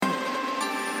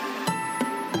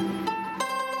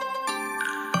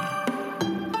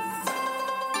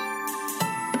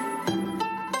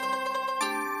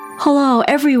Hello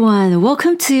everyone,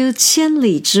 welcome to 千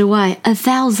里之外,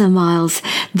 1,000 miles.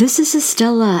 This is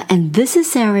Estella and this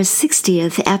is our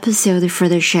 60th episode for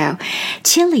the show.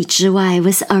 千里之外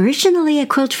was originally a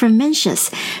quote from Mencius,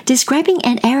 describing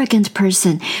an arrogant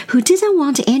person who didn't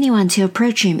want anyone to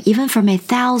approach him even from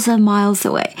 1,000 miles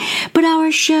away. But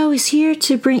our show is here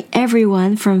to bring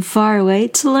everyone from far away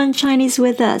to learn Chinese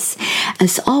with us.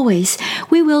 As always,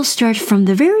 we will start from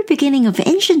the very beginning of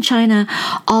ancient China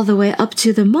all the way up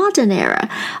to the modern era.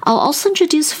 I'll also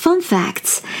introduce fun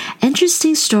facts,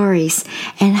 interesting stories,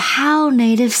 and how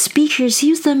native speakers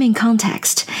use them in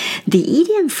context. The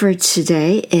idiom for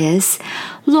today is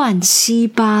乱七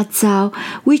八糟,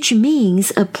 which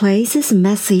means a place is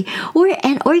messy or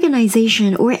an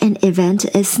organization or an event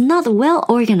is not well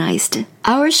organized.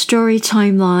 Our story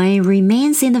timeline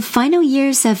remains in the final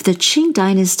years of the Qing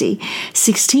dynasty,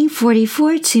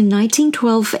 1644 to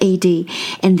 1912 AD,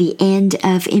 and the end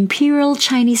of imperial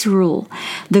Chinese rule.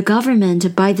 The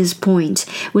government, by this point,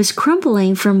 was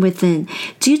crumbling from within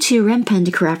due to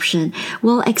rampant corruption,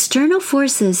 while external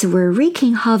forces were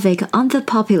wreaking havoc on the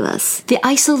populace. The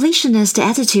isolationist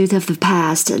attitude of the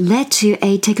past led to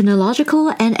a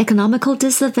technological and economical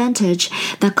disadvantage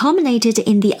that culminated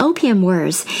in the Opium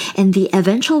Wars and the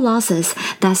eventual losses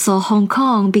that saw Hong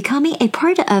Kong becoming a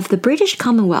part of the British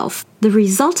Commonwealth. The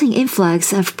resulting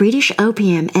influx of British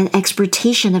opium and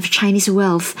exportation of Chinese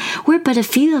wealth were but a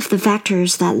few of the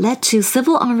factors that led to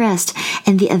civil unrest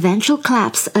and the eventual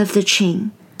collapse of the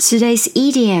Qing. Today's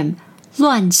idiom,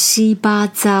 乱七八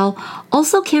糟,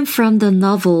 also came from the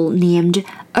novel named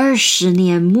 20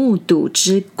年目睹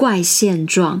之怪现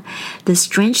状, The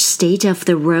Strange State of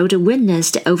the World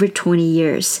Witnessed Over 20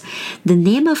 Years. The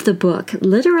name of the book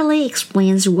literally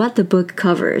explains what the book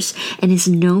covers and is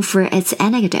known for its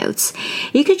anecdotes.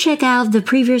 You could check out the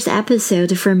previous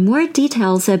episode for more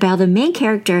details about the main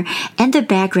character and the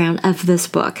background of this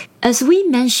book. As we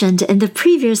mentioned in the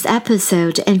previous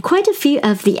episode and quite a few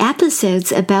of the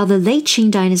episodes about the late Qing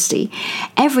dynasty,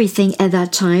 everything at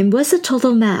that time was a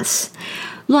total mess.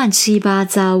 乱七八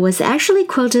糟 was actually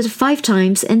quoted 5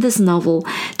 times in this novel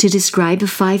to describe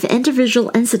 5 individual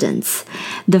incidents.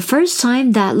 The first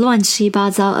time that 乱七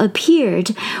八糟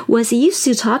appeared was used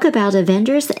to talk about a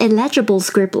vendor's illegible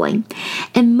scribbling.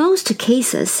 In most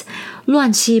cases,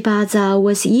 乱七八糟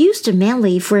was used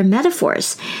mainly for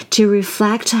metaphors to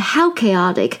reflect how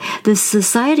chaotic the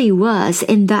society was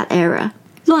in that era.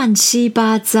 乱七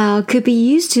八糟 could be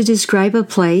used to describe a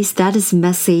place that is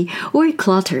messy or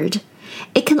cluttered.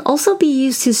 It can also be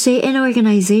used to say an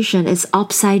organization is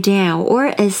upside down or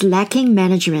is lacking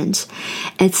management.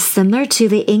 It's similar to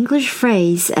the English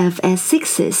phrase of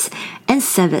sixes and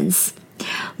sevens.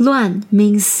 乱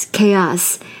means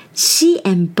chaos. 七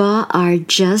and 八 are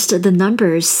just the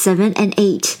numbers 7 and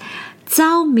 8.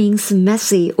 糟 means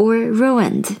messy or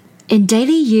ruined. In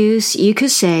daily use, you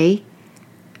could say,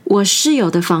 我室友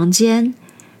的房间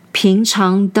平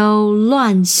常都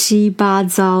乱七八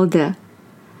糟的。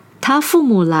他父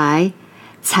母来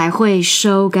才会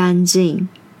收干净。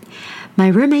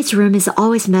My roommate's room is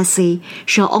always messy.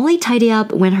 She'll only tidy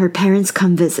up when her parents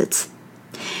come visit.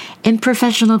 In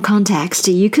professional context,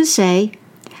 you could say,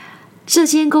 这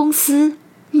间公司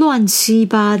乱七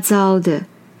八糟的，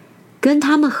跟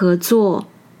他们合作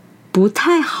不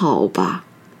太好吧？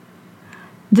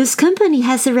 This company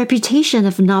has a reputation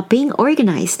of not being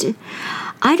organized.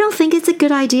 I don't think it's a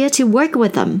good idea to work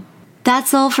with them.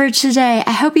 That's all for today.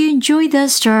 I hope you enjoyed the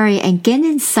story and get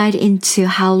insight into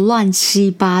how 乱七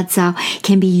八糟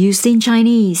can be used in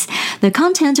Chinese. The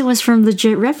content was from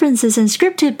legit references and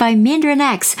scripted by Mandarin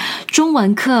X. 中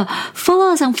文课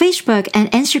Follow us on Facebook and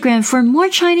Instagram for more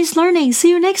Chinese learning.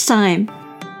 See you next time.